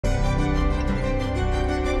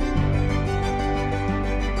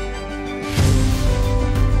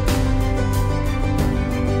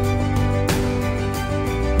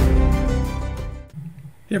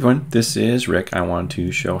Hey everyone, this is Rick. I want to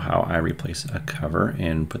show how I replace a cover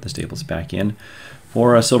and put the staples back in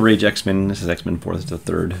for a Silver Age X-Men. This is X-Men 4, this is the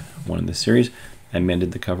third one in this series. I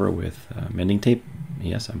mended the cover with mending tape.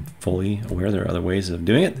 Yes, I'm fully aware there are other ways of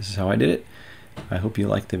doing it. This is how I did it. I hope you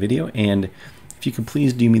liked the video, and if you could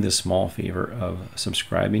please do me the small favor of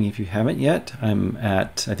subscribing if you haven't yet. I'm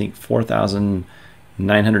at, I think,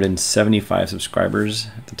 4,975 subscribers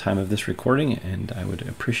at the time of this recording, and I would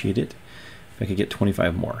appreciate it if I could get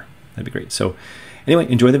 25 more. That'd be great. So anyway,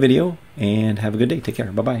 enjoy the video and have a good day. Take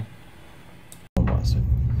care. Bye-bye. So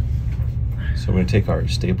we're going to take our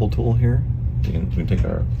staple tool here. We're going to take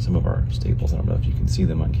some of our staples. I don't know if you can see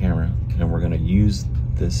them on camera. And we're going to use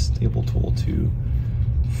this staple tool to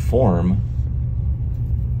form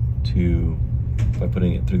by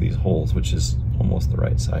putting it through these holes, which is almost the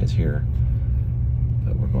right size here.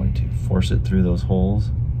 But we're going to force it through those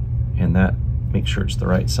holes, and that makes sure it's the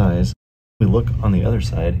right size. We look on the other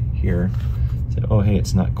side here, say, oh hey,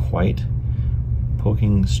 it's not quite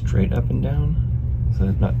poking straight up and down, so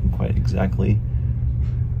it's not quite exactly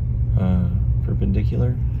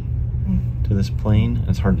perpendicular to this plane.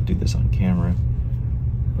 It's hard to do this on camera,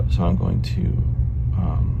 but so I'm going to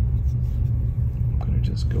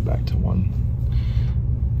just go back to one.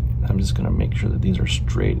 I'm just going to make sure that these are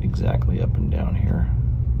straight exactly up and down here,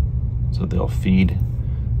 so they'll feed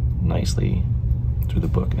nicely through the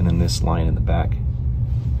book, and then this line in the back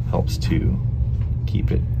helps to keep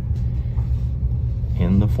it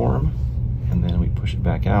in the form. And then we push it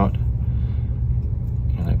back out,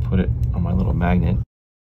 and I put it on my little magnet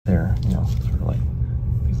there, you know, sort of like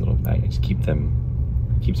these little magnets keeps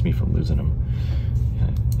me from losing them.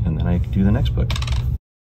 And then I do the next book.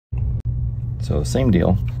 So same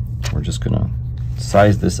deal, we're just gonna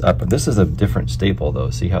size this up. This is a different staple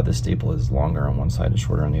though. See how this staple is longer on one side and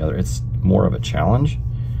shorter on the other. It's more of a challenge,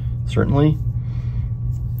 certainly.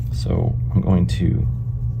 So I'm going to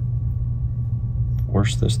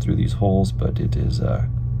force this through these holes, but it is,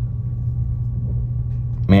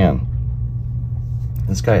 man,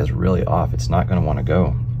 this guy is really off. It's not gonna wanna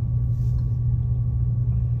go.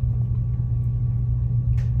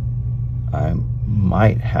 I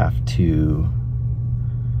might have to,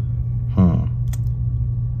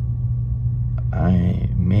 I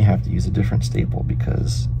may have to use a different staple,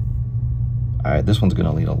 because this one's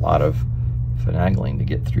gonna need a lot of finagling to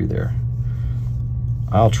get through there.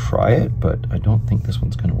 I'll try it, but I don't think this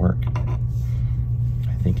one's gonna work.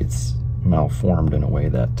 I think it's malformed in a way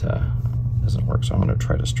that doesn't work, so I'm gonna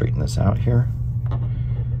try to straighten this out here.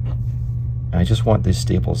 I just want these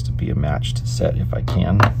staples to be a matched set if I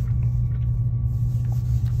can.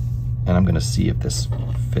 And I'm gonna see if this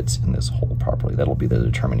fits in this hole properly. That'll be the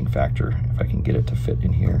determining factor, if I can get it to fit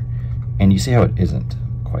in here. And you see how it isn't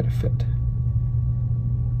quite a fit.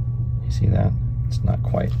 You see that? It's not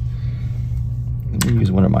quite. Let me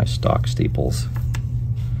use one of my stock staples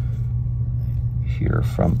here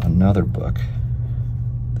from another book.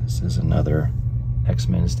 This is another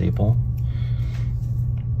X-Men staple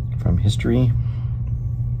from History.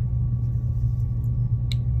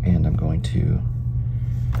 And I'm going to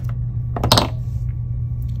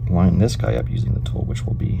line this guy up using the tool, which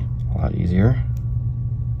will be a lot easier.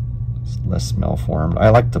 It's less malformed. I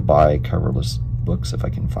like to buy coverless books if I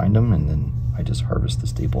can find them, and then I just harvest the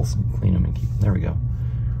staples and clean them and keep them. There we go.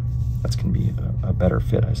 That's going to be a better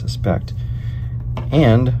fit, I suspect.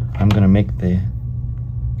 And I'm going to make the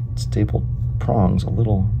staple prongs a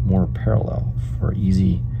little more parallel for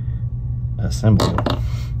easy assembly.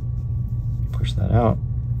 Push that out.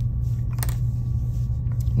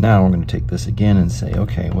 Now we're going to take this again and say,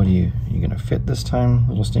 okay, what are you going to fit this time,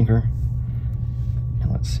 little stinker? And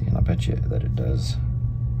let's see, and I'll bet you that it does.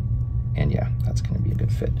 And yeah, that's going to be a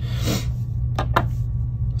good fit.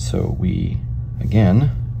 So we, again,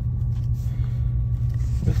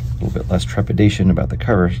 with a little bit less trepidation about the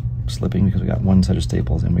cover slipping, because we got one set of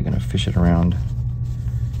staples, and we're going to fish it around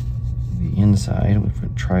the inside. We're going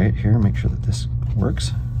to try it here, make sure that this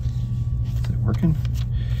works. Is it working?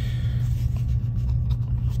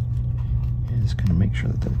 Just going to make sure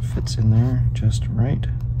that that fits in there just right.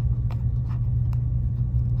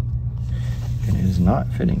 And it is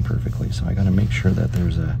not fitting perfectly, so I got to make sure that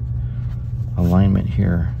there's a alignment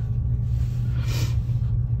here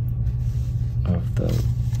of the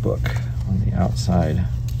book on the outside.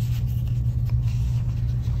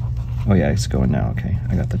 Oh yeah, it's going now. Okay,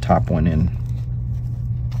 I got the top one in.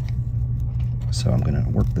 So I'm going to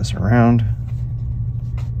work this around.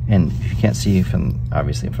 And if you can't see from,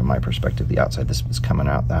 obviously from my perspective, the outside, this is coming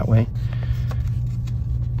out that way.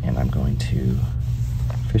 And I'm going to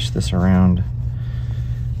fish this around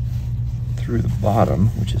through the bottom,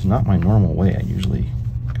 which is not my normal way. I usually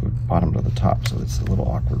go bottom to the top, so it's a little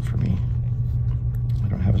awkward for me. I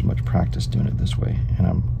don't have as much practice doing it this way, and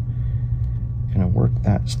I'm gonna work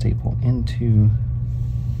that staple into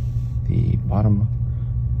the bottom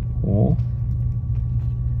hole,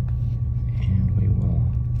 and we will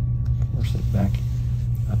force it back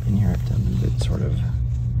up in here. I have to move it sort of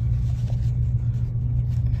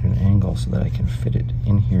at an angle so that I can fit it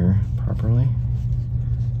in here properly.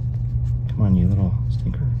 Come on, you little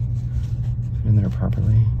stinker. Fit in there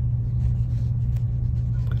properly.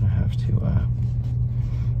 I'm gonna have to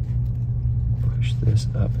push this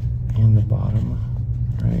up in the bottom,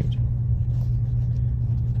 right?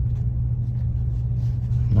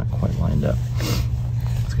 Not quite lined up.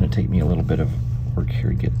 It's gonna take me a little bit of work here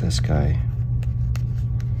to get this guy.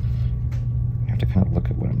 I have to kind of look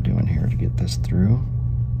at what I'm doing here to get this through.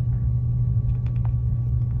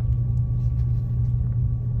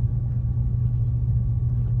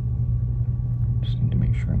 Just need to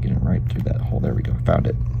make sure I'm getting it right through that hole. There we go, found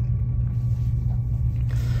it.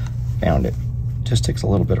 Found it. Just takes a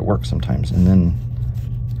little bit of work sometimes. And then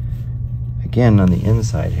again on the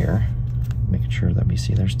inside here, making sure that we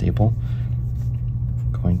see their staple.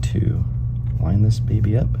 I'm going to line this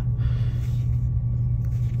baby up.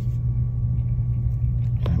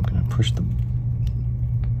 And I'm going to push the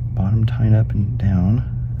bottom tine up and down.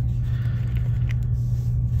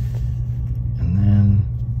 And then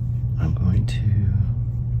I'm going to,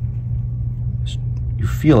 you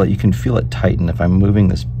feel it, you can feel it tighten. If I'm moving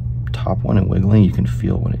this top one and wiggling, you can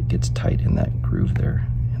feel when it gets tight in that groove there.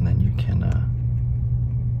 And then you can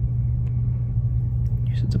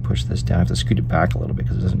use it to push this down. I have to scoot it back a little bit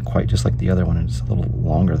because it doesn't quite, just like the other one, it's a little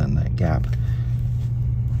longer than that gap.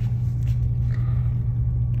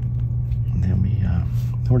 And then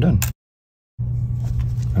we're done.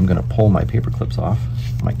 I'm gonna pull my paper clips off.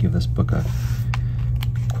 I might give this book a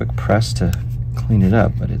quick press to clean it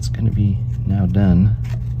up, but it's gonna be now done.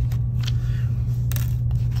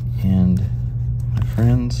 And my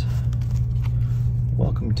friends,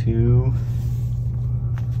 welcome to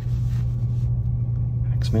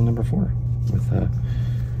X-Men number 4 with a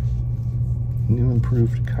new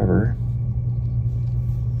improved cover.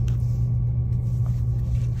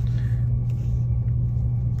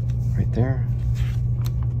 Right there.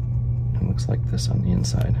 It looks like this on the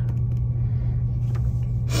inside.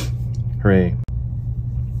 Hooray.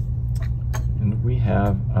 And we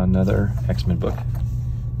have another X-Men book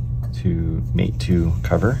to mate to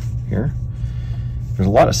cover here. There's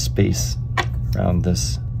a lot of space around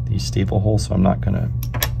these staple holes, so I'm not gonna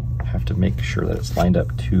have to make sure that it's lined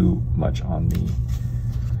up too much on the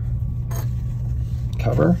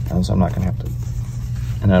cover, and so I'm not gonna have to,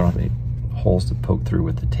 and I don't have any holes to poke through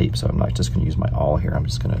with the tape, so I'm not just gonna use my awl here. I'm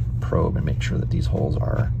just gonna probe and make sure that these holes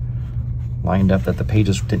are lined up, that the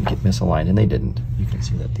pages didn't get misaligned, and they didn't. You can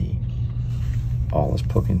see that the awl is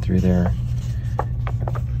poking through there.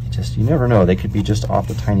 Just, you never know, they could be just off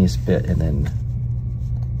the tiniest bit and then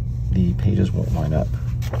the pages won't line up.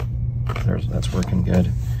 That's working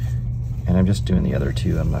good. And I'm just doing the other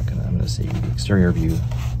two. I'm gonna save you the exterior view.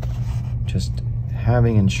 Just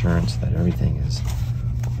having insurance that everything is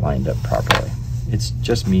lined up properly. It's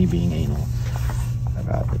just me being anal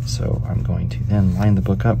about it. So I'm going to then line the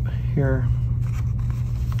book up here.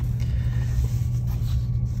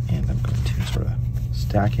 And I'm going to sort of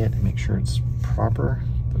stack it and make sure it's proper.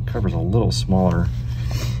 The cover's a little smaller,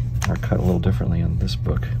 or cut a little differently on this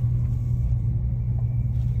book,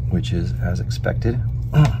 which is as expected.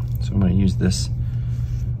 So I'm going to use this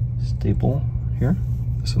staple here.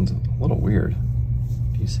 This one's a little weird.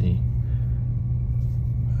 You see,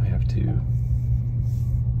 I have to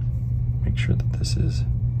make sure that this is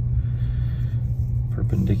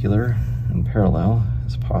perpendicular and parallel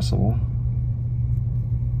as possible.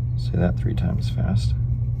 Say that 3 times fast.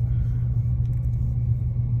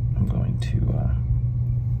 I'm going to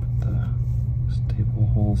put the staple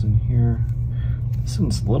holes in here. This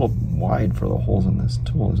one's a little wide for the holes in this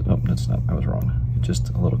tool. Oh, that's not, I was wrong. It's just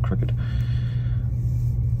a little crooked.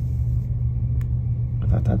 I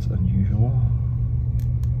thought that's unusual.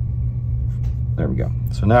 There we go.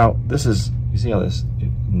 So now this is, you see how this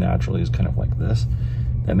naturally is kind of like this?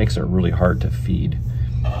 That makes it really hard to feed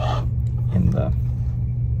in the,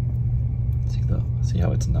 see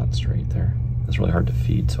how it's not straight there? It's really hard to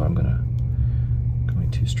feed, so I'm going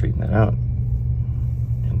to straighten that out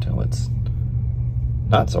until it's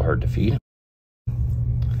not so hard to feed.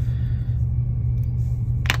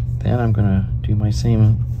 Then I'm going to do my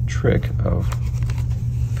same trick of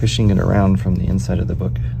pushing it around from the inside of the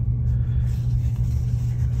book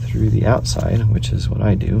through the outside, which is what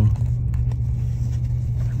I do.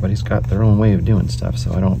 Everybody's got their own way of doing stuff,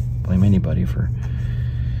 so I don't blame anybody for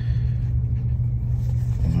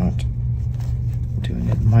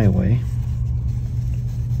my way.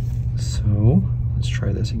 So let's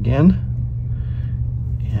try this again.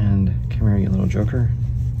 And come here, you little joker.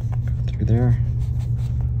 Go through there.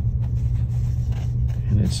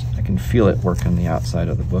 And I can feel it work on the outside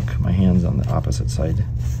of the book. My hand's on the opposite side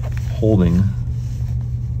holding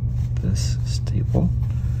this staple.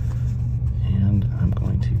 And I'm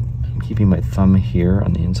keeping my thumb here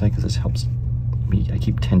on the inside because this helps me. I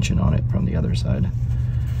keep tension on it from the other side.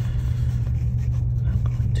 I'm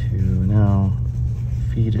going to now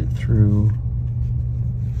feed it through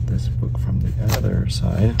this book from the other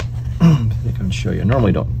side. I think I can show you. I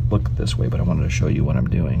normally don't look this way, but I wanted to show you what I'm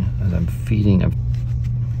doing. As I'm feeding, I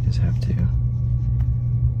just have to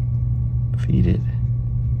feed it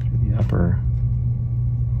through the upper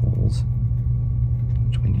holes,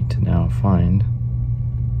 which we need to now find.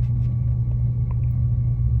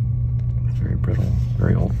 Very brittle,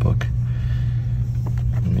 very old book.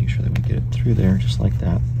 And make sure that we get it through there just like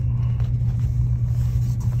that.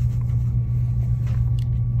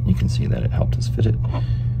 You can see that it helped us fit it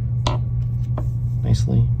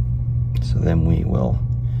nicely. So then we will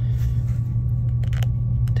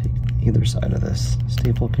take either side of this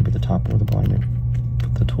staple, it can be the top or the bottom.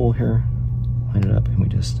 Put the tool here, line it up, and we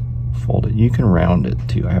just fold it. You can round it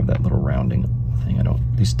too. I have that little rounding thing.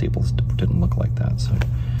 These staples didn't look like that, so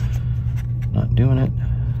not doing it.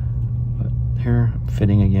 But here, I'm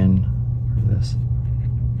fitting again for this,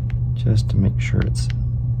 just to make sure it's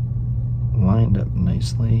lined up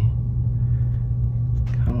nicely.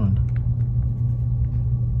 Come on.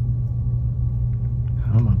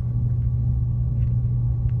 Come on.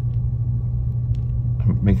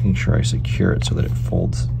 I'm making sure I secure it so that it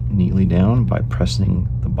folds neatly down by pressing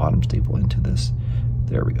the bottom staple into this.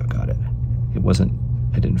 There we go, got it.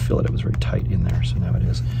 I didn't feel it, it was very tight in there, so now it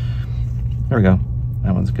is. There we go,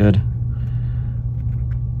 that one's good.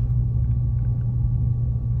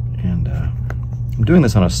 And I'm doing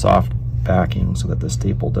this on a soft backing so that the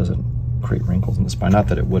staple doesn't create wrinkles in the spine. Not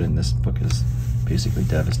that it would, and this book is basically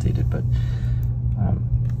devastated, but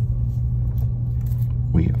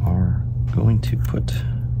we are going to put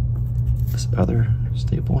this other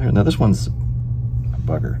staple here. Now this one's a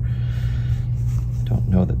bugger. I don't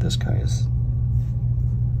know that this guy is,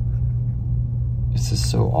 it's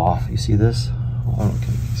just so off. You see this? Oh, I don't know,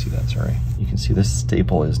 can you see that, sorry. You can see this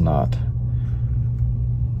staple is not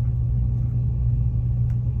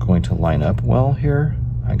going to line up well here.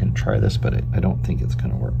 I'm gonna try this, but I don't think it's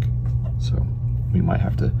gonna work. So we might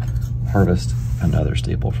have to harvest another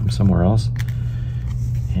staple from somewhere else.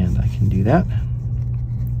 And I can do that.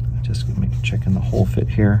 I just gonna check in the hole fit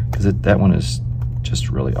here, because that one is just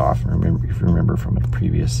really off. Remember, if you remember from a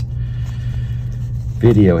previous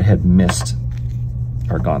video, it had missed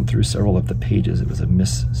or gone through several of the pages. It was a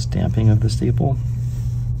mis-stamping of the staple.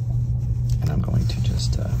 And I'm going to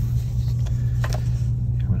just I'm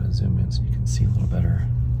gonna zoom in so you can see a little better.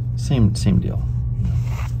 Same deal.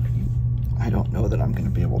 I don't know that I'm gonna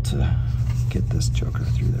be able to get this joker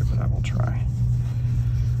through there, but I will try.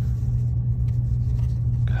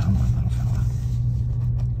 Come on, little fella.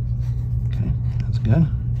 Okay, that's good.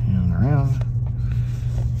 And around.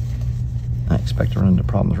 I expect to run into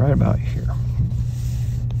problems right about here.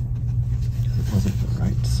 It wasn't the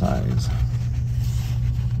right size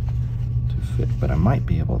to fit, but I might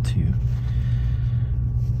be able to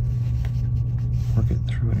work it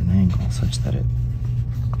through at an angle such that it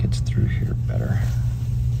gets through here better.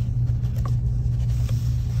 Let's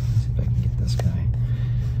see if I can get this guy.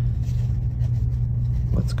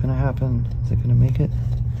 What's gonna happen? Is it gonna make it?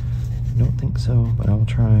 I don't think so, but I'll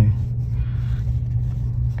try.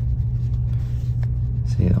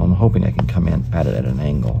 See, I'm hoping I can come in at it at an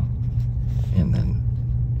angle and then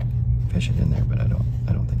fish it in there, but I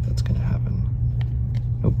don't think that's gonna happen.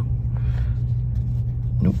 Nope.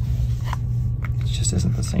 Nope. It just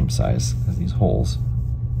isn't the same size as these holes.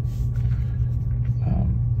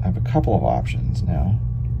 I have a couple of options now.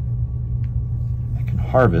 I can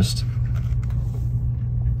harvest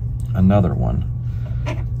another one,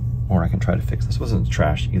 or I can try to fix this. This wasn't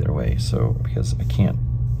trash either way, so because I can't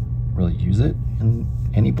really use it in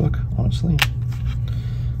any book, honestly.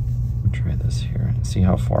 Let me try this here and see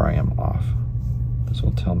how far I am off. This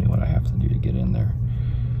will tell me what I have to do to get in there.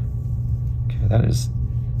 Okay,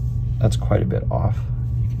 that's quite a bit off.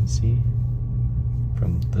 You can see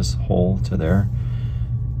from this hole to there.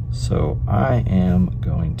 So I am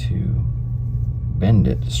going to bend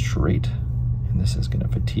it straight, and this is going to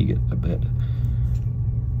fatigue it a bit.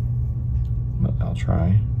 But I'll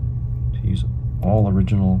try to use all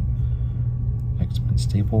original X-Men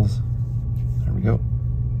staples. There we go.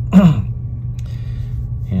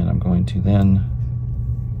 And I'm going to then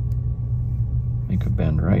make make a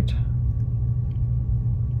bend right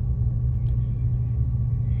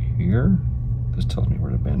here. This tells me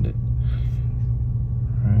where to bend it.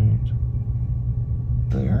 Right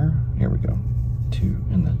there. Here we go. 2,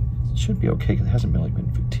 and then it should be okay because it hasn't really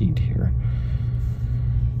been fatigued here.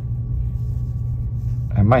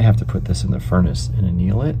 I might have to put this in the furnace and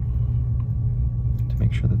anneal it to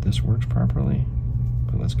make sure that this works properly.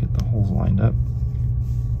 But let's get the holes lined up.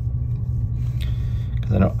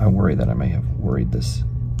 Because I worry that I may have worried this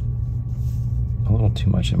a little too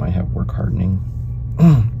much. It might have work hardening.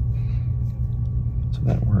 So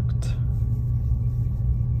that worked.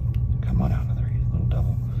 Come on out of there, you little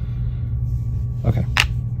devil. Okay.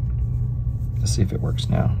 Let's see if it works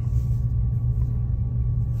now.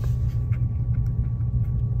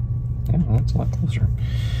 Yeah, well, that's a lot closer.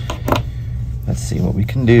 Let's see what we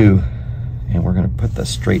can do. And we're going to put the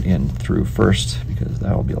straight end through first because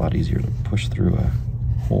that will be a lot easier to push through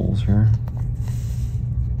holes here.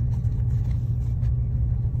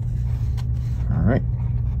 All right,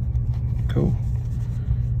 go.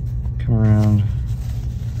 Come around.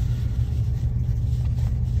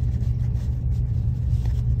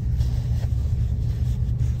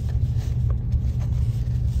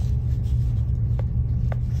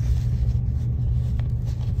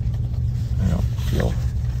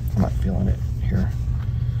 I'm not feeling it here.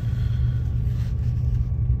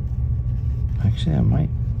 Actually, I might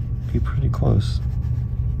be pretty close.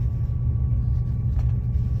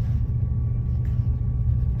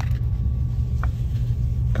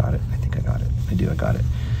 Got it. I think I got it. I got it.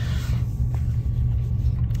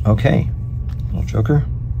 Okay, little joker.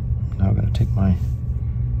 Now I'm going to take my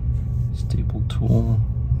staple tool.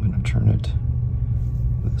 I'm going to turn it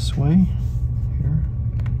this way here.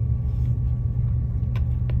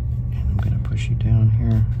 Push you down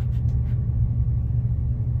here,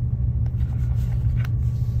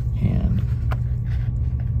 and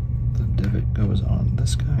the divot goes on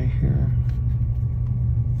this guy here.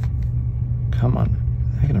 Come on,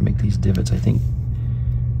 I gotta make these divots, I think.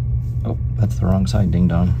 Oh, that's the wrong side, ding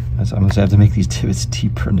dong. I'm gonna have to make these divots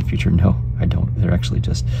deeper in the future. No, I don't. They're actually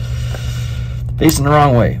just facing the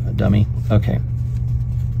wrong way, a dummy. Okay,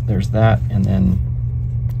 there's that, and then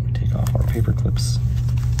we take off our paper clips.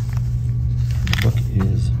 The book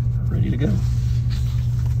is ready to go.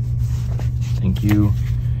 Thank you.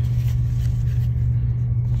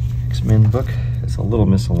 X-Men book. It's a little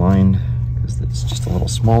misaligned because it's just a little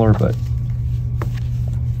smaller, but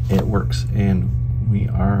it works. And we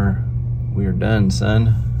are done,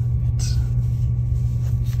 son.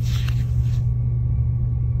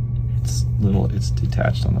 It's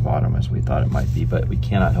detached on the bottom as we thought it might be, but we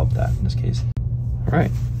cannot help that in this case. All right,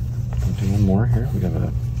 we'll do one more here. We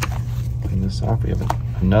gotta clean this off. We have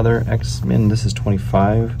another X-Men. This is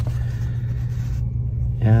 25.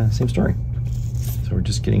 Yeah, same story. So we're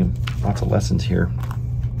just getting lots of lessons here.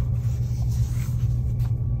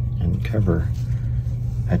 And cover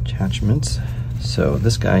attachments. So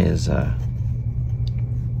this guy is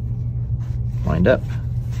lined up.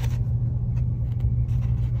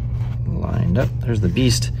 Lined up. There's the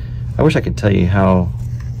beast. I wish I could tell you how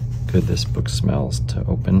good this book smells to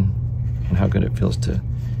open and how good it feels to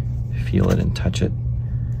feel it and touch it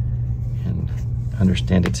and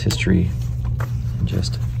understand its history and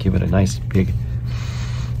just give it a nice big,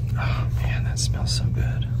 oh man, that smells so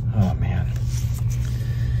good. Oh man.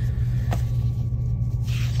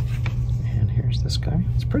 And here's this guy.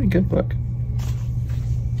 It's a pretty good book.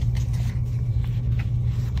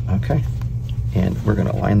 Okay. And we're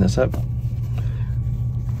gonna line this up.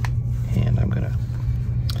 And I'm gonna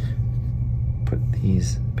put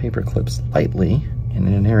these paper clips lightly in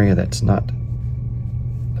an area that's a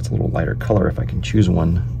little lighter color if I can choose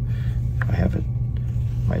one. I have it,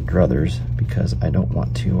 my druthers, because I don't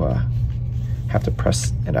want to have to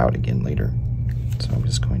press it out again later. So I'm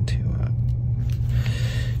just going to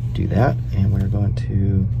do that, and we're going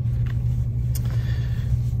to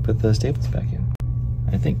put the staples back in.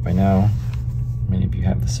 I think by now many of you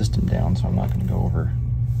have the system down, so I'm not going to go over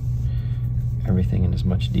everything in as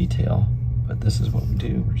much detail, but this is what we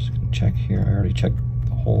do. We're just going to check here. I already checked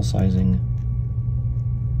the hole sizing,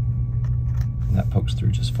 and that pokes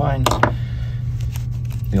through just fine.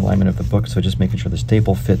 The alignment of the book, so just making sure the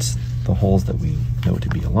staple fits the holes that we know to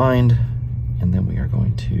be aligned, and then we are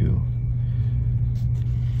going to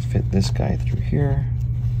fit this guy through here.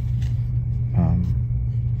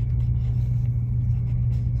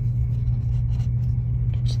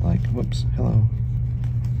 Just like, whoops, hello.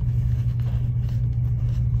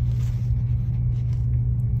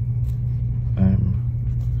 I'm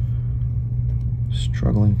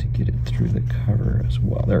struggling to get it through the cover as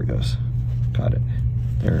well. There it goes. Got it.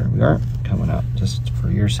 There we are, coming out just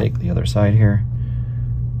for your sake, the other side here.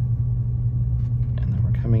 And then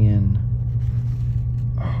we're coming in.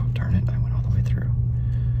 Oh, darn it, I went all the way through.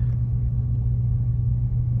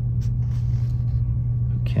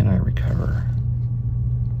 Can I recover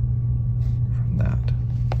from that?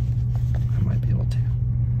 I might be able to.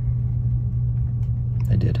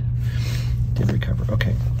 I did recover,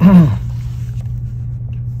 okay.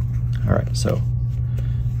 All right, so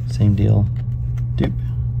same deal, dupe,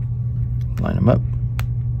 line them up,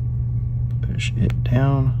 push it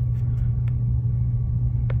down,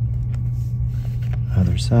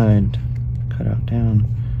 other side, cut out down,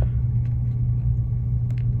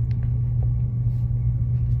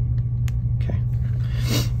 okay.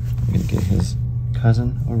 I'm gonna get his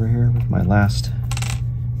cousin over here with my last,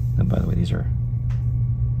 and by the way, these are,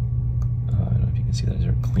 I don't know if you can see that, these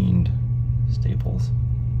are cleaned staples.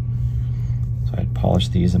 So I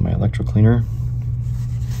polished these in my electro cleaner.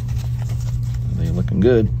 They're looking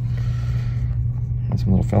good. And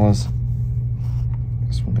some little fellas.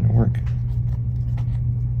 This one gonna work.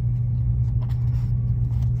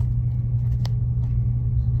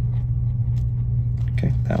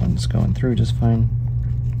 Okay, that one's going through just fine.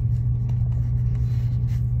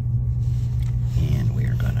 And we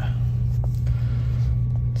are gonna,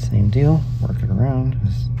 same deal, work it around.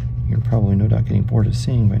 You're probably no doubt getting bored of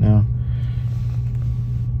seeing by now.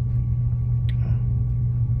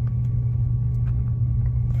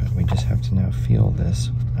 We just have to now feel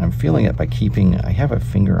this. I'm feeling it by keeping, I have a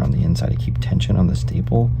finger on the inside, I keep tension on the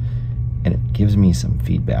staple, and it gives me some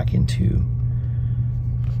feedback into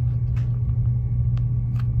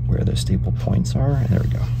where the staple points are, and there we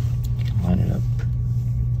go. You can line it up.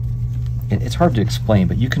 It's hard to explain,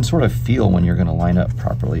 but you can sort of feel when you're gonna line up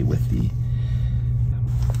properly with the,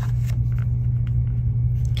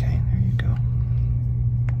 okay, there you go.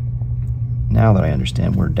 Now that I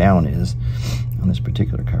understand where down is, on this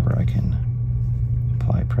particular cover, I can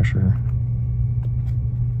apply pressure.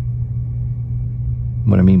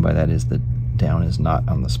 What I mean by that is that down is not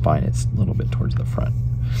on the spine, it's a little bit towards the front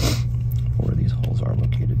where these holes are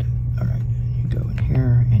located. All right, you go in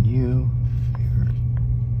here, and your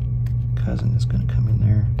cousin is gonna come in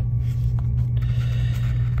there.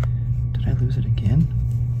 Did I lose it again?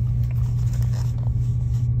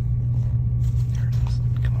 There it is.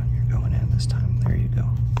 Come on, you're going in this time. There you go.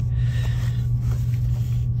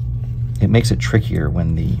 It makes it trickier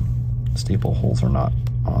when the staple holes are not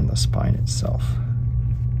on the spine itself.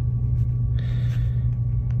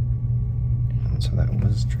 And so that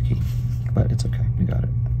was tricky, but it's okay, we got it.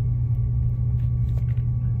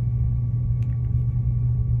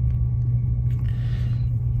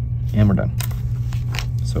 And we're done.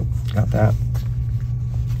 So, got that.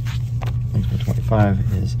 Linksmith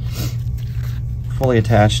 25 is fully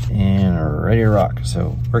attached and ready to rock.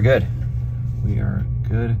 So, we're good. We are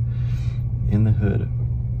good in the hood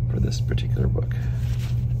for this particular book.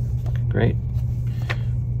 Okay, great.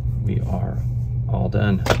 We are all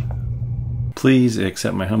done. Please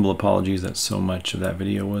accept my humble apologies that so much of that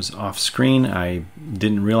video was off screen. I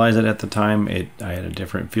didn't realize it at the time. I had a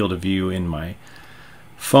different field of view in my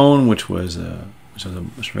phone, which was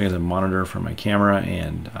serving as a monitor for my camera,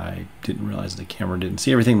 and I didn't realize the camera didn't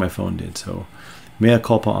see everything my phone did. So mea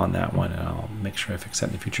culpa on that one, and I'll make sure I fix that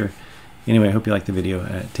in the future. Anyway, I hope you liked the video.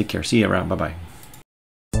 Take care. See you around. Bye-bye.